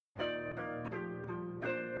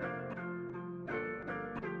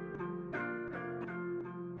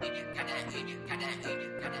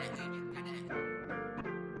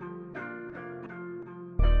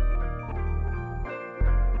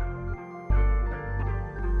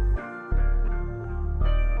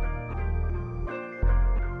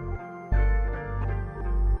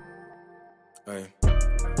Hey,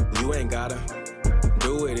 you ain't gotta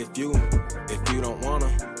do it if you don't wanna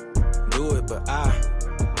do it, but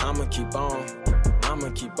I'ma keep on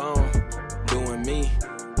doing me,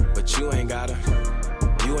 but you ain't gotta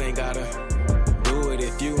do it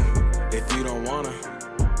if you don't wanna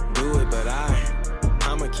do it, but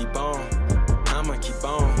I'ma keep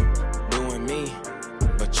on doing me,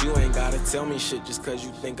 but you ain't gotta tell me shit just cause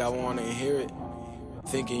you think I wanna hear it.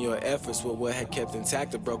 Thinking your efforts were what had kept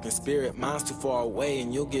intact a broken spirit. Mine's too far away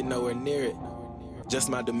and you'll get nowhere near it. Just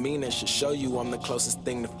my demeanor should show you I'm the closest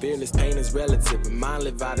thing to fearless. Pain is relative, and mine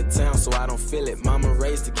live out of town, so I don't feel it. Mama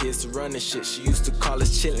raised the kids to run this shit. She used to call us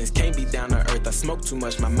chillins. Can't be down to earth, I smoke too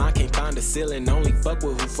much. My mind can't find a ceiling. Only fuck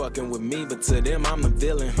with who fucking with me, but to them I'm the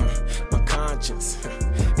villain. My conscience,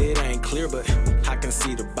 it ain't clear, but I can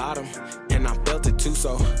see the bottom, and I felt it too,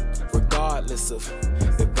 so regardless of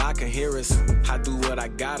if God can hear us, I do what I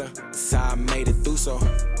gotta. That's how I made it through, so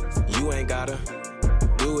you ain't gotta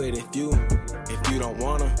do it if you don't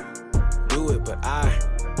wanna do it, but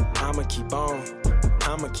I'ma keep on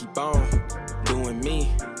doing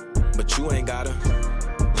me, but you ain't gotta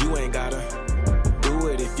do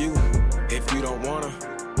it if you don't wanna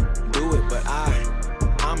do it, but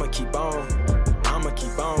I'ma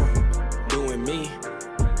keep on doing me,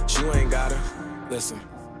 but you ain't gotta. Listen,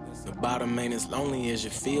 the bottom ain't as lonely as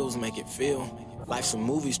your feels make it feel. Life's a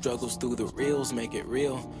movie, struggles through the reels make it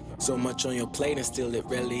real. So much on your plate and still it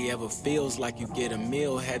rarely ever feels like you get a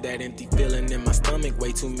meal. Had that empty feeling in my stomach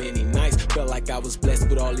way too many nights. Felt like I was blessed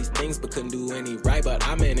with all these things but couldn't do any right. But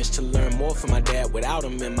I managed to learn more from my dad without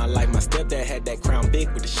him in my life. My stepdad had that crown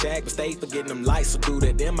big with the shag, but stayed for getting them lights. So through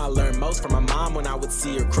that them I learned most from my mom when I would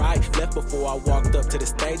see her cry. Left before I walked up to the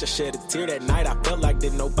stage, I shed a tear that night. I felt like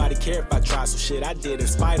didn't nobody care if I tried, so shit I did in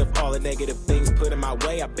spite of all the negative things put in my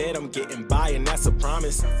way. I bet I'm getting by and that's a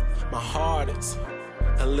promise. My heart is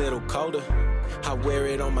a little colder. I wear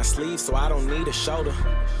it on my sleeve so I don't need a shoulder.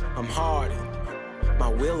 I'm hard and my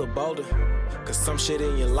will a boulder, cause some shit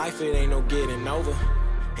in your life it ain't no getting over.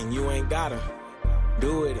 And you ain't gotta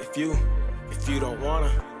do it if you don't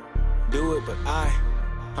wanna do it, but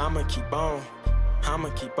I'ma keep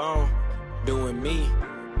on doing me,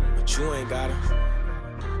 but you ain't gotta